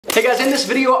Hey guys, in this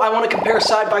video I want to compare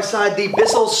side by side the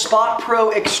Bissell Spot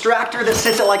Pro extractor that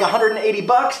sits at like 180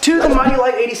 bucks to the Mytee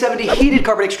Lite 8070 heated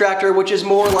carpet extractor, which is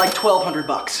more like 1,200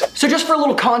 bucks. So just for a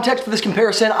little context for this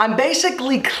comparison, I'm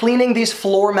basically cleaning these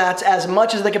floor mats as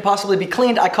much as they could possibly be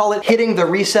cleaned. I call it hitting the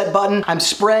reset button. I'm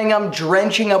spraying them,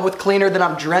 drenching them with cleaner, then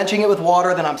I'm drenching it with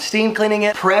water, then I'm steam cleaning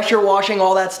it, pressure washing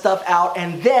all that stuff out,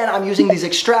 and then I'm using these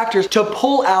extractors to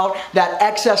pull out that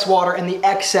excess water and the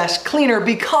excess cleaner,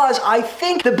 because I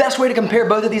think the best way to compare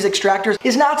both of these extractors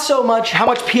is not so much how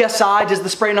much PSI does the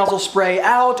spray nozzle spray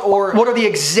out, or what are the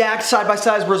exact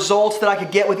side-by-side results that I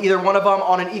could get with either one of them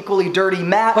on an equally dirty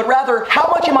mat, but rather how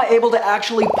much am I able to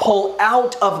actually pull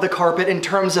out of the carpet in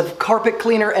terms of carpet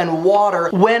cleaner and water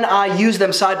when I use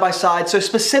them side by side, so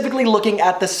specifically looking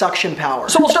at the suction power.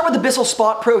 So we'll start with the Bissell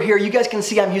Spot Pro here. You guys can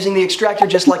see I'm using the extractor,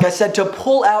 just like I said, to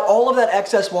pull out all of that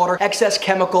excess water, excess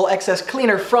chemical, excess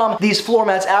cleaner from these floor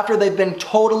mats after they've been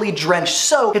totally drenched.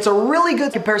 So it's a really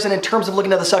good comparison in terms of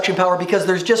looking at the suction power, because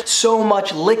there's just so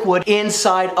much liquid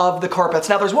inside of the carpets.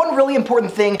 Now there's one really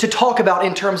important thing to talk about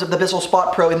in terms of the Bissell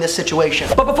Spot Pro in this situation.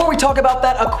 But before we talk about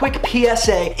that, a quick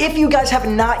PSA. If you guys have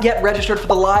not yet registered for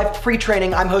the live free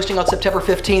training I'm hosting on September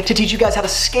 15th to teach you guys how to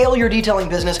scale your detailing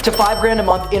business to $5 grand a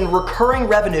month in recurring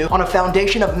revenue on a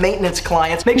foundation of maintenance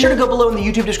clients, make sure to go below in the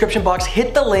YouTube description box,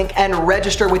 hit the link, and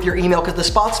register with your email, because the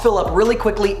spots fill up really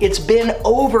quickly. It's been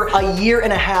over a year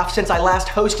and a half since I last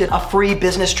hosted a free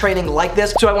business training like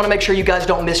this, so I want to make sure you guys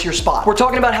don't miss your spot. We're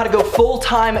talking about how to go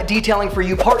full-time detailing for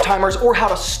you part-timers, or how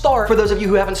to start for those of you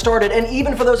who haven't started, and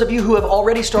even for those of you who have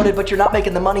already started but you're not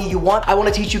making the money you want. I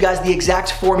want to teach you guys the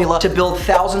exact formula to build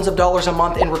thousands of dollars a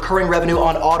month in recurring revenue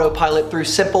on autopilot through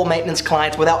simple maintenance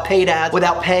clients, without paid ads,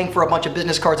 without paying for a bunch of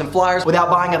business cards and flyers, without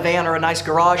buying a van or a nice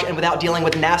garage, and without dealing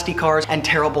with nasty cars and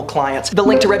terrible clients. The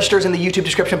link to register is in the YouTube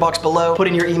description box below. Put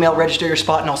in your email, register your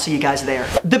spot, and I'll see you guys there.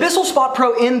 The Bissell Spot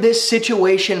Pro in this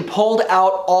situation pulled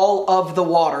out all of the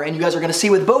water, and you guys are going to see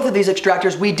with both of these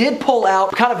extractors, we did pull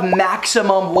out kind of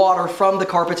maximum water from the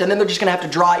carpets, and then they're just going to have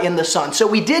to dry in the sun. So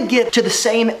we did get to the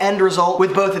same end result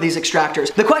with both of these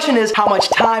extractors. The question is, how much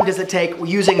time does it take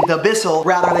using the Bissell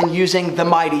rather than using the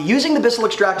Mytee? Using the Bissell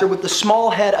extractor with the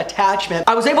small head attachment,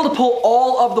 I was able to pull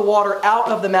all of the water out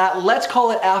of the mat, let's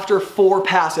call it after 4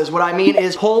 passes. What I mean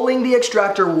is pulling the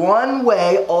extractor one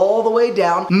way all the way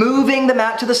down, moving the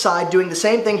mat to the side, doing the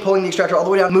same thing, pulling the extractor all the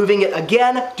way down, moving it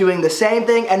again, doing the same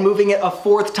thing, and moving it a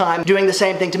 4th time, doing the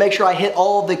same thing to make sure I hit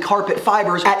all the carpet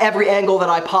fibers at every angle that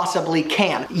I possibly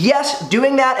can. Yes,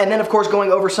 doing that, and then of course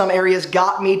going over some areas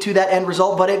got me to that end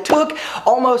result, but it took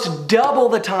almost double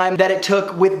the time that it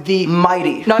took with the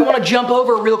Mytee. Now I want to jump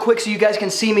over real quick so you guys can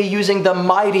see me using the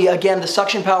Mytee. Again, the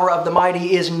suction power of the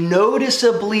Mytee is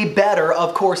noticeably better,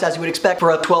 of course, as you would expect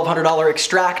for a $1,200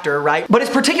 extractor, right? But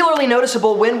it's particularly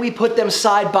noticeable when we put them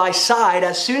side by side.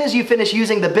 As soon as you finish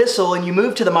using the Bissell and you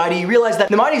move to the Mytee, you realize that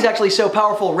the Mytee is actually so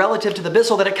powerful relative to the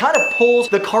Bissell that it kind of pulls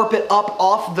the carpet up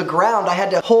off the ground. I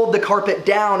had to hold the carpet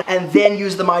down and then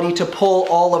use the Mytee to pull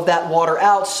all of that water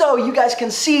out. So you guys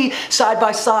can see side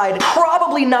by side,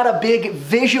 probably not a big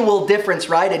visual difference,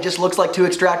 right? It just looks like 2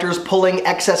 extractors pulling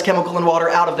excess chemical and water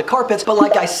out of the carpets. But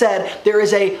like I said, there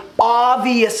is a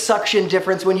obvious suction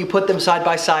difference when you put them side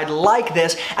by side like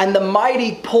this, and the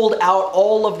Mytee pulled out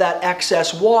all of that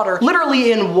excess water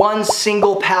literally in one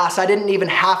single pass. I didn't even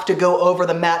have to go over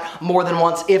the mat more than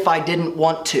once if I didn't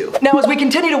want to. Now, as we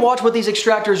continue to watch what these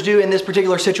extractors do in this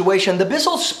particular situation, the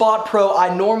Bissell Spot Pro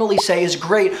I normally say is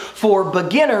great for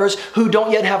beginners who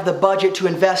don't yet have the budget to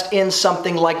invest in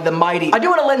something like the Mytee. I do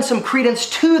want to lend some credence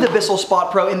to the Bissell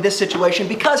Spot Pro in this situation,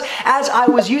 because as I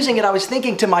was using it, I was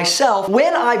thinking to myself,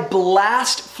 when I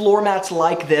blast floor mats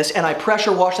like this and I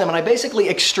pressure wash them and I basically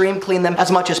extreme clean them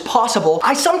as much as possible,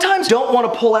 I sometimes don't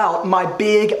want to pull out my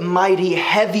big Mytee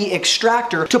heavy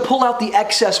extractor to pull out the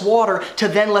excess water to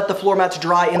then let the floor mats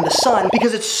dry in the sun,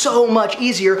 because it's so much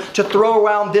easier to throw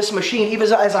around this machine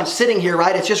even as I'm sitting here,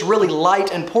 right? It's just really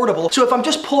light and portable. So if I'm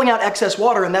just pulling out excess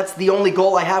water and that's the only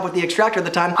goal I have with the extractor at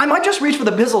the time, I might just reach for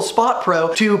the Bissell Spot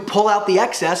Pro to pull out the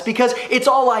excess, because it's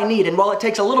all I need. And while it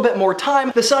takes a little bit more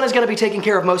time, the sun is going to be taking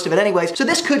care of most of it anyways. So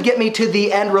this could get me to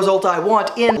the end result I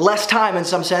want in less time in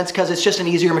some sense, because it's just an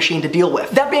easier machine to deal with.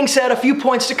 That being said, a few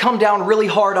points to come down really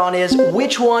hard on is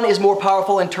which one is more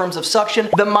powerful in terms of suction.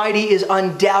 The Mytee is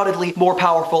undoubtedly more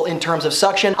powerful in terms of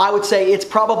suction. I would say it's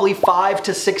probably 5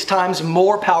 to 6 times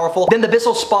more powerful than the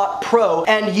Bissell Spot Pro,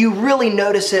 and you really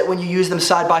notice it when you use them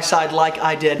side by side like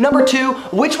I did. Number 2,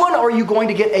 which one are you going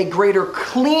to get a greater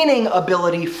cleaning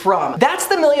ability from? That's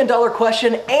the $1 million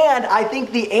question, and I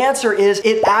think the answer is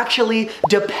it actually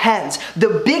depends.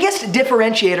 The biggest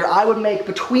differentiator I would make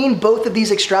between both of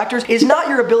these extractors is not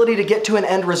your ability to get to an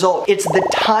end result. It's the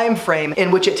time frame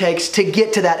in which it takes to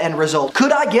get to that end result.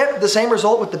 Could I get the same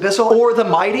result with the Bissell or the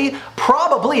Mytee?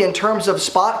 Probably, in terms of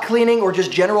spot cleaning or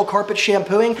just general carpet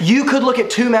shampooing. You could look at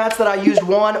two mats that I used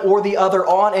one or the other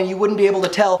on, and you wouldn't be able to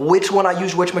tell which one I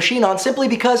used which machine on, simply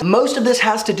because most of this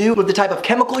has to do with the type of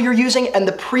chemical you're using and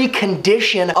the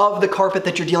precondition of the carpet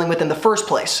that you're dealing with in the first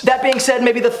place. That being said,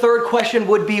 maybe the third question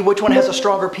would be which one has a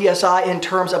stronger PSI in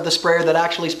terms of the sprayer that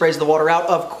actually sprays the water out.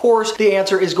 Of course, the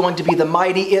answer is going to be the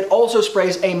Mytee. It also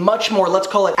sprays a much more, let's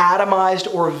call it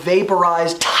atomized or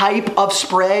vaporized type of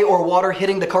spray or water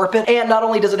hitting the carpet. And not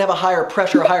only does it have a higher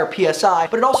pressure, a higher PSI,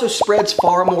 but it also spreads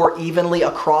far more evenly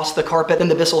across the carpet than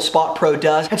the Bissell Spot Pro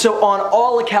does. And so on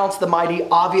all accounts, the Mytee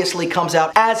obviously comes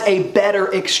out as a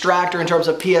better extractor in terms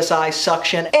of PSI,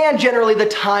 suction, and generally the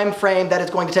time frame that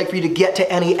it's going to take for you to get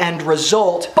to any end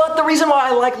result. But the reason why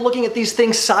I like looking at these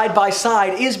things side by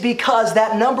side is because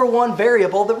that number one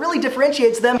variable that really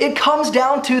differentiates them, it comes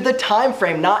down to the time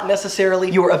frame, not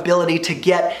necessarily your ability to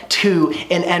get to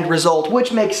an end result,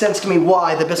 which makes sense to me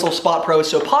why the Bissell Spot Pro is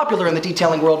so popular in the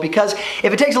detailing world, because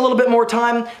if it takes a little bit more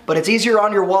time, but it's easier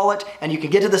on your wallet and you can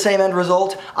get to the same end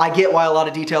result, I get why a lot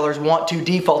of detailers want to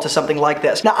default to something like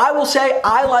this. Now, I will say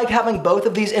I like having both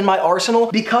of these in my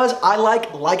arsenal because I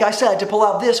like I said, to pull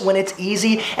out this when it's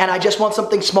easy and I just want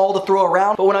something small to throw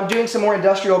around. But when I'm doing some more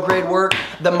industrial grade work,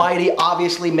 the Mytee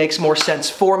obviously makes more sense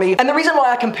for me. And the reason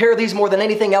why I compare these more than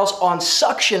anything else on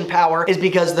suction power is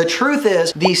because the truth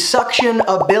is the suction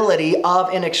ability of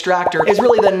an extractor is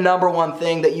really the number one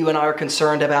thing that you and I are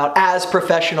concerned about as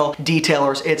professional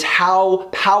detailers. It's how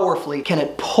powerfully can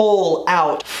it pull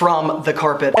out from the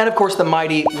carpet. And of course, the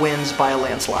Mytee wins by a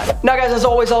landslide. Now guys, as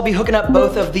always, I'll be hooking up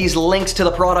both of these links to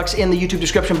the products in the YouTube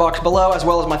description box below, as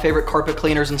well as my favorite carpet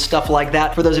cleaners and stuff like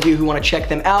that for those of you who want to check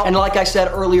them out. And like I said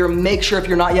earlier, make sure if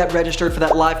you're not yet registered for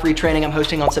that live free training I'm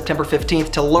hosting on September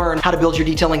 15th to learn how to build your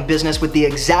detailing business with the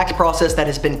exact process that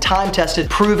has been time tested,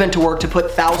 proven to work, to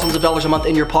put thousands of dollars a month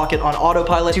in your pocket on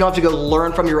autopilot. So you don't have to go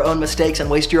learn from your own mistakes and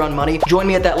waste your own money. Join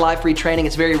me at that live free training.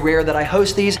 It's very rare that I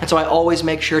host these, and so I always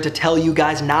make sure to tell you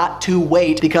guys not to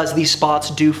wait because these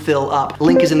spots do fill up.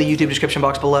 Link is in the YouTube description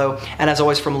box below. And as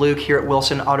always, from Luke here at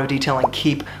Wilson Auto Detailing,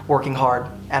 keep working hard,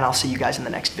 and I'll see you guys in the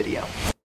next video.